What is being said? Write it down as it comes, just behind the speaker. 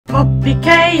PoppyK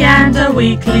and her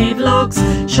weekly vlogs,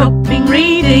 shopping,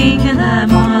 reading and her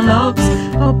monologues.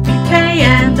 PoppyK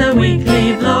and her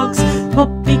weekly vlogs.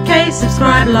 PoppyK,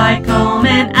 subscribe, like,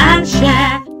 comment and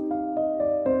share.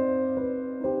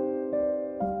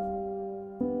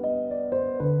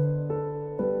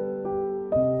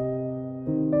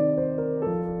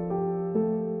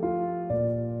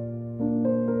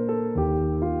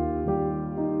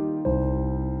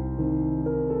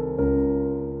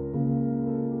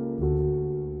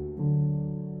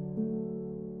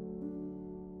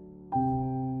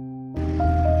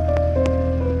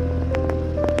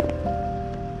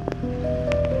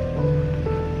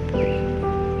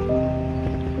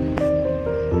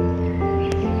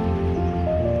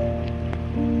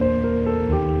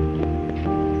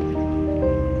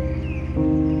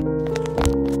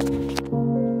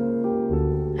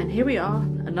 Here we are,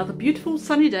 another beautiful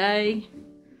sunny day.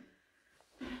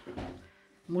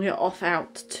 We are off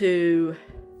out to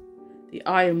the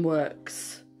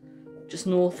ironworks just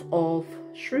north of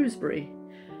Shrewsbury.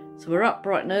 So we're up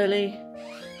bright and early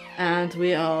and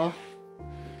we are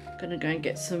going to go and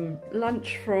get some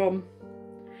lunch from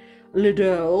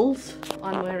Lidl's.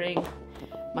 I'm wearing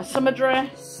my summer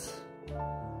dress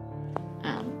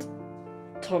and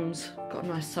Tom's got a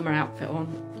nice summer outfit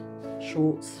on,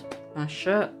 shorts, nice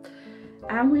shirt.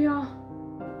 And we are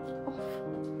off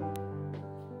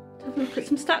to have a look at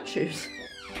some statues.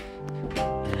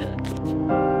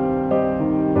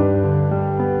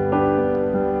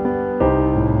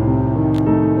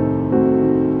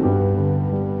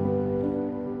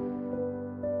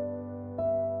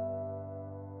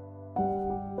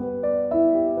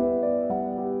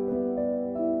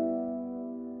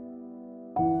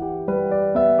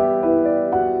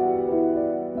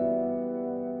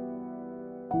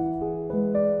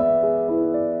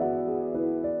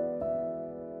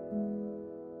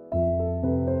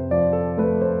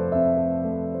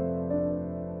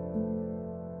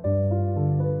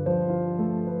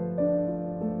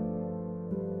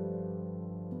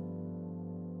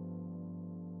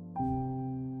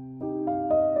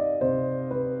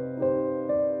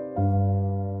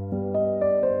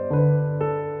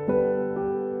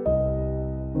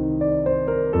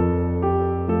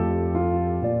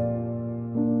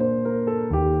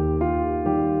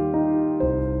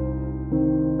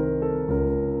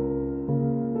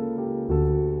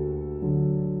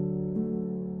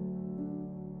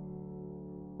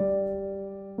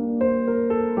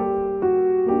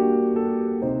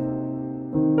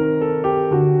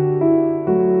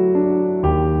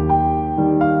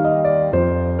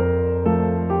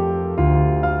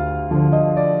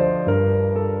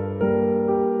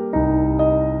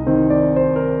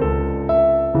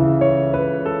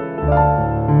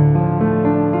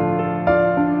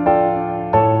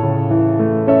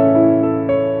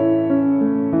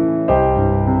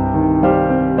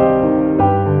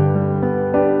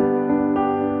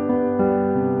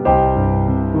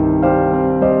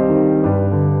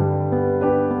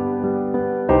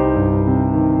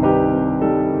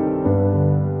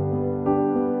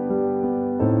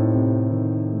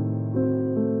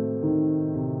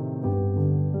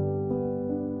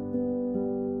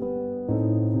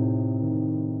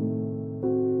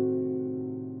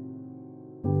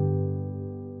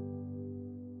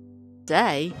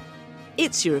 Today,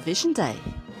 it's Eurovision day,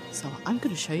 so I'm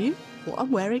going to show you what I'm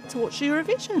wearing to watch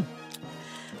Eurovision.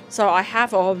 So I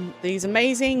have on these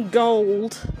amazing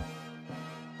gold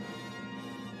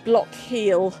block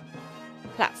heel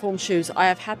platform shoes. I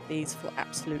have had these for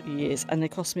absolutely years and they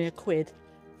cost me £1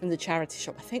 from the charity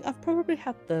shop. I think I've probably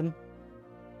had them,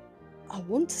 I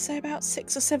want to say about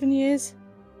 6 or 7 years.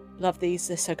 Love these,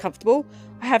 they're so comfortable.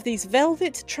 I have these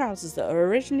velvet trousers that are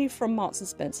originally from Marks &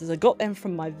 Spencer's. I got them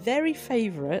from my very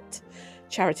favourite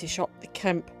charity shop, the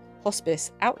Kemp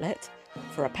Hospice outlet,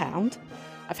 for £1.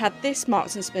 I've had this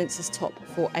Marks & Spencer's top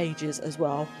for ages as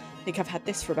well. I think I've had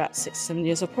this for about 6 or 7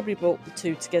 years. I've probably bought the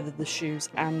two together, the shoes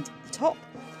and the top.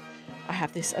 I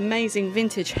have this amazing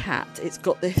vintage hat. It's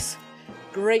got this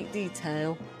great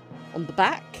detail on the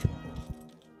back.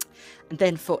 And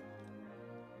then for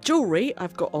jewellery,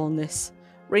 I've got on this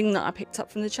ring that I picked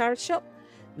up from the charity shop.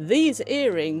 These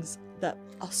earrings that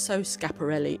are so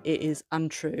Schiaparelli, it is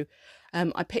untrue.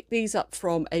 I picked these up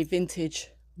from a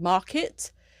vintage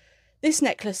market. This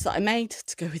necklace that I made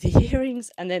to go with the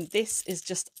earrings, and then this is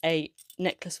just a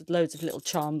necklace with loads of little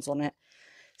charms on it.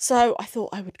 So I thought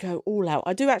I would go all out.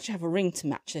 I do actually have a ring to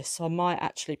match this, so I might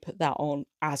actually put that on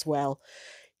as well.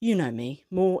 You know me,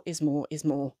 more is more is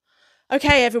more.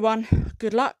 Okay, everyone,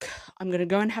 good luck. I'm going to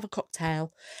go and have a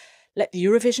cocktail. Let the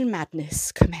Eurovision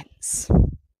madness commence.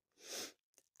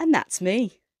 And that's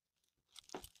me.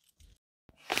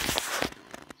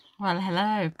 Well,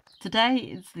 hello. Today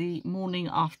is the morning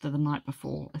after the night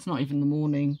before. It's not even the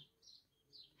morning.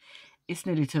 It's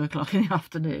nearly 2 o'clock in the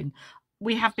afternoon.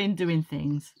 We have been doing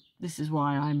things. This is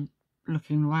why I'm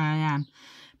looking the way I am.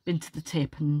 Been to the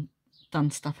tip and done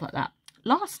stuff like that.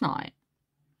 Last night,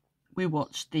 we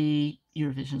watched the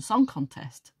Eurovision Song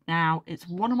Contest. Now, it's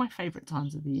one of my favourite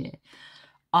times of the year.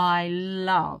 I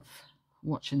love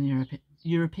watching the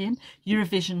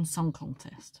Eurovision Song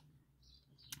Contest.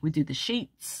 We do the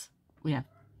sheets. We have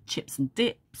chips and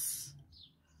dips,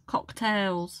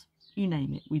 cocktails, you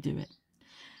name it, we do it.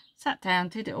 Sat down,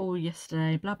 did it all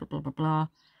yesterday, blah, blah, blah, blah, blah.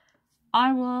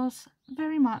 I was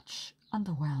very much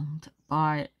underwhelmed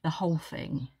by the whole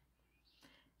thing.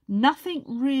 Nothing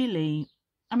really,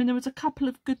 I mean, there was a couple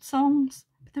of good songs,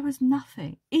 but there was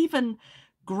nothing. Even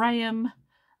Graham,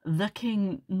 the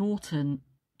King Norton,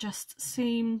 just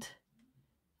seemed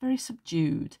very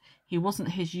subdued. He wasn't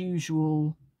his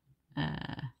usual...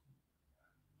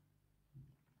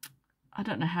 I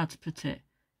don't know how to put it.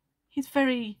 He's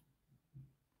very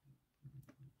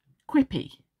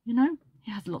quippy, you know?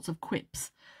 He has lots of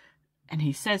quips. And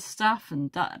he says stuff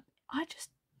and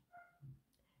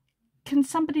can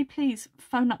somebody please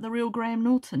phone up the real Graham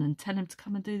Norton and tell him to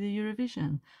come and do the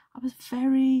Eurovision? I was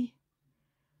very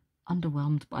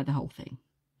underwhelmed by the whole thing.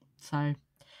 So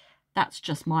that's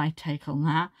just my take on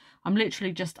that. I'm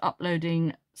literally just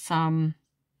uploading some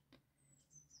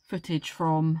footage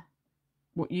from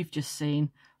what you've just seen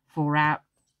for our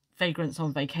Vagrants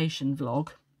on Vacation vlog.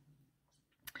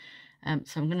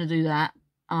 So I'm going to do that.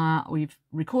 We've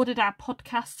recorded our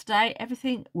podcast today.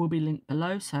 Everything will be linked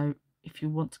below. So if you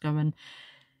want to go and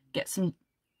get some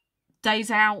days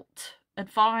out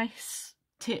advice,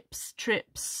 tips,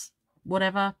 trips,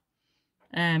 whatever.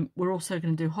 We're also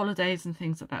going to do holidays and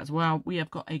things like that as well. We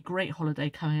have got a great holiday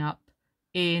coming up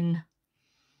in,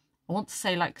 I want to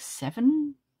say like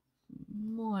 7.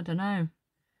 Oh, I don't know.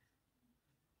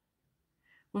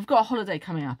 We've got a holiday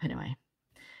coming up anyway.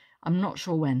 I'm not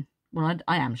sure when. Well,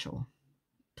 I am sure.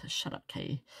 Shut up,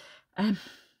 Katie.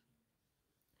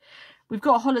 We've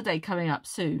got a holiday coming up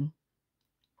soon.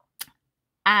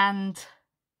 And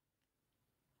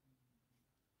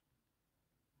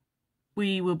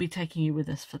we will be taking you with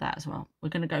us for that as well. We're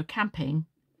going to go camping.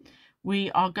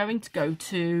 We are going to go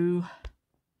to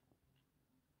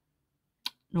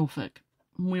Norfolk.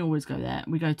 We always go there.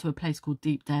 We go to a place called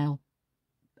Deepdale.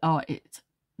 Oh, it's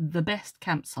the best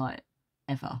campsite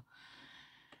ever.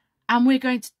 And we're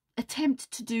going to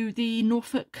attempt to do the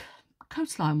Norfolk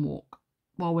coastline walk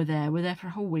while we're there. We're there for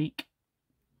a whole week.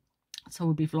 So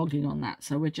we'll be vlogging on that.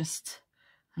 So we're just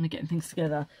kind of getting things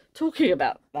together. Talking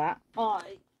about that,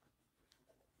 I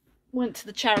went to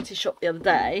the charity shop the other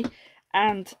day.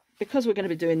 And because we're going to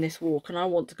be doing this walk and I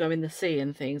want to go in the sea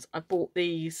and things, I bought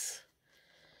these,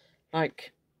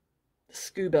 like,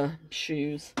 scuba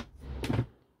shoes.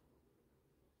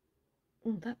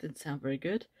 Oh, that didn't sound very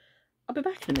good. I'll be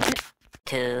back in a minute.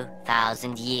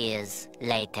 2,000 years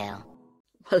later.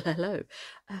 Well, hello.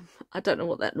 I don't know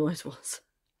what that noise was.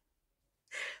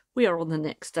 We are on the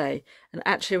next day, and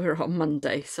actually we're on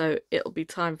Monday, so it'll be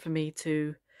time for me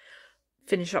to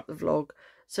finish up the vlog.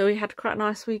 So we had quite a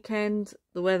nice weekend.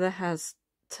 The weather has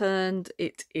turned.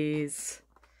 It is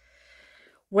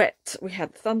wet. We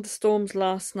had thunderstorms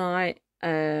last night.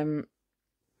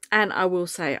 And I will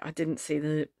say I didn't see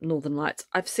the Northern Lights.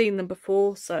 I've seen them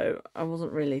before, so I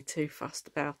wasn't really too fussed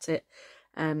about it.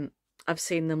 I've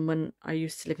seen them when I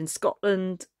used to live in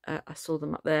Scotland. I saw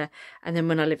them up there. And then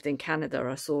when I lived in Canada,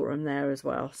 I saw them there as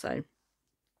well. So,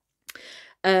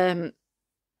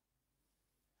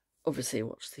 obviously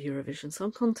watched the Eurovision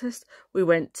Song Contest. We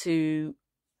went to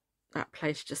that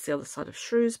place just the other side of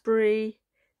Shrewsbury,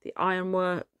 the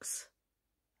Ironworks.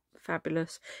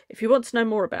 Fabulous. If you want to know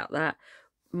more about that,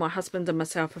 my husband and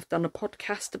myself have done a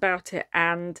podcast about it,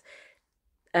 and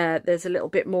there's a little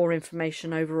bit more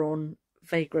information over on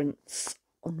Vagrants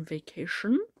on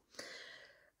Vacation,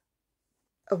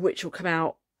 which will come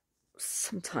out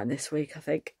sometime this week, I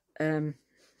think, when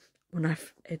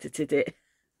I've edited it.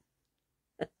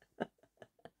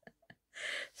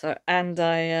 So, and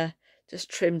I just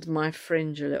trimmed my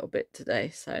fringe a little bit today,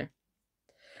 so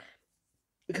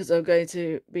because I'm going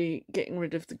to be getting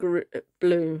rid of the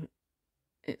blue.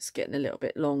 It's getting a little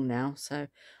bit long now, so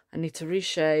I need to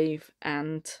reshave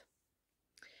and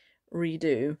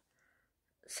redo.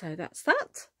 So that's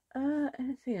that.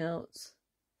 Anything else?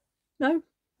 No,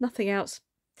 nothing else.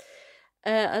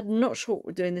 I'm not sure what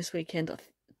we're doing this weekend,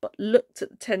 but looked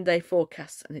at the 10-day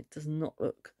forecast and it does not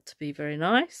look to be very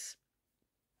nice.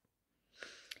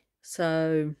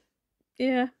 So,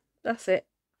 yeah, that's it.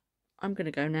 I'm going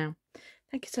to go now.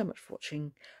 Thank you so much for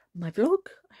watching. my vlog.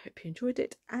 I hope you enjoyed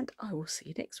it, and I will see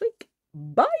you next week.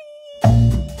 Bye!